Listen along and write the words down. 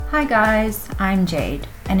Hi guys, I'm Jade,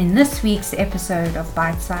 and in this week's episode of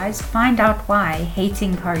Bite Size, find out why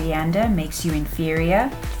hating coriander makes you inferior,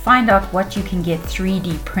 find out what you can get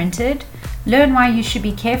 3D printed, learn why you should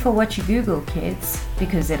be careful what you Google, kids,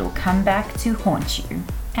 because it'll come back to haunt you,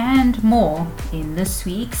 and more in this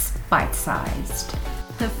week's Bite Sized.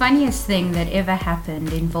 The funniest thing that ever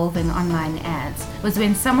happened involving online ads was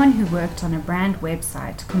when someone who worked on a brand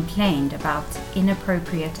website complained about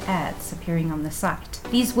inappropriate ads appearing on the site.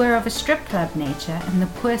 These were of a strip club nature, and the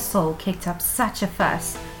poor soul kicked up such a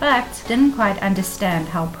fuss, but didn't quite understand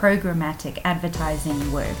how programmatic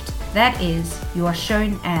advertising worked. That is, you are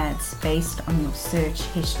shown ads based on your search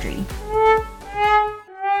history.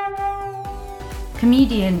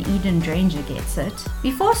 Comedian Eden Dranger gets it.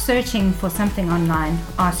 Before searching for something online,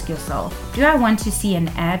 ask yourself, do I want to see an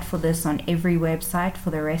ad for this on every website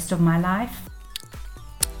for the rest of my life?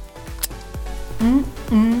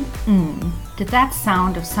 Did that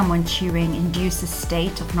sound of someone chewing induce a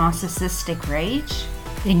state of narcissistic rage?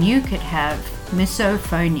 Then you could have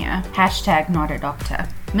misophonia, hashtag not a doctor.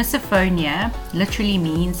 Misophonia literally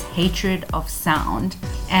means hatred of sound,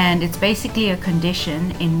 and it's basically a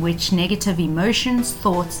condition in which negative emotions,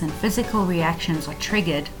 thoughts, and physical reactions are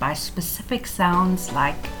triggered by specific sounds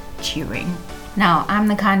like chewing. Now, I'm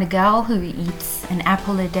the kind of gal who eats an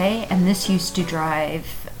apple a day, and this used to drive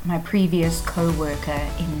my previous co-worker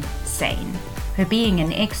insane. Her being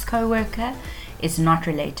an ex-co-worker is not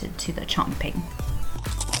related to the chomping.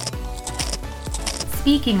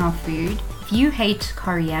 Speaking of food, if you hate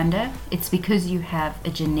coriander, it's because you have a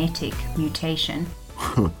genetic mutation.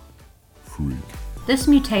 Freak. This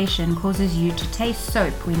mutation causes you to taste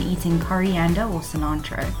soap when eating coriander or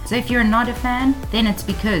cilantro. So if you're not a fan, then it's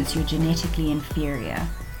because you're genetically inferior.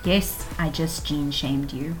 Yes, I just gene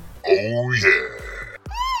shamed you. Oh yeah.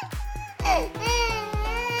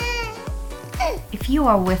 If you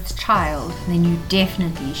are with child, then you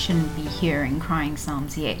definitely shouldn't be hearing crying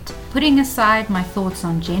sounds yet. Putting aside my thoughts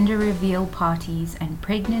on gender reveal parties and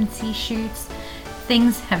pregnancy shoots,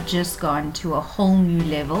 things have just gone to a whole new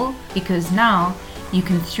level because now you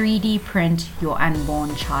can 3D print your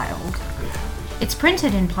unborn child. It's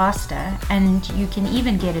printed in plaster and you can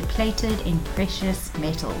even get it plated in precious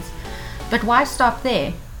metals. But why stop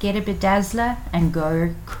there? Get a bedazzler and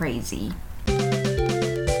go crazy.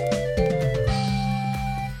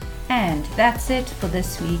 And that's it for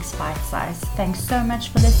this week's Bite Size. Thanks so much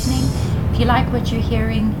for listening. If you like what you're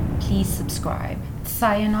hearing, please subscribe.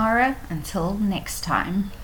 Sayonara until next time.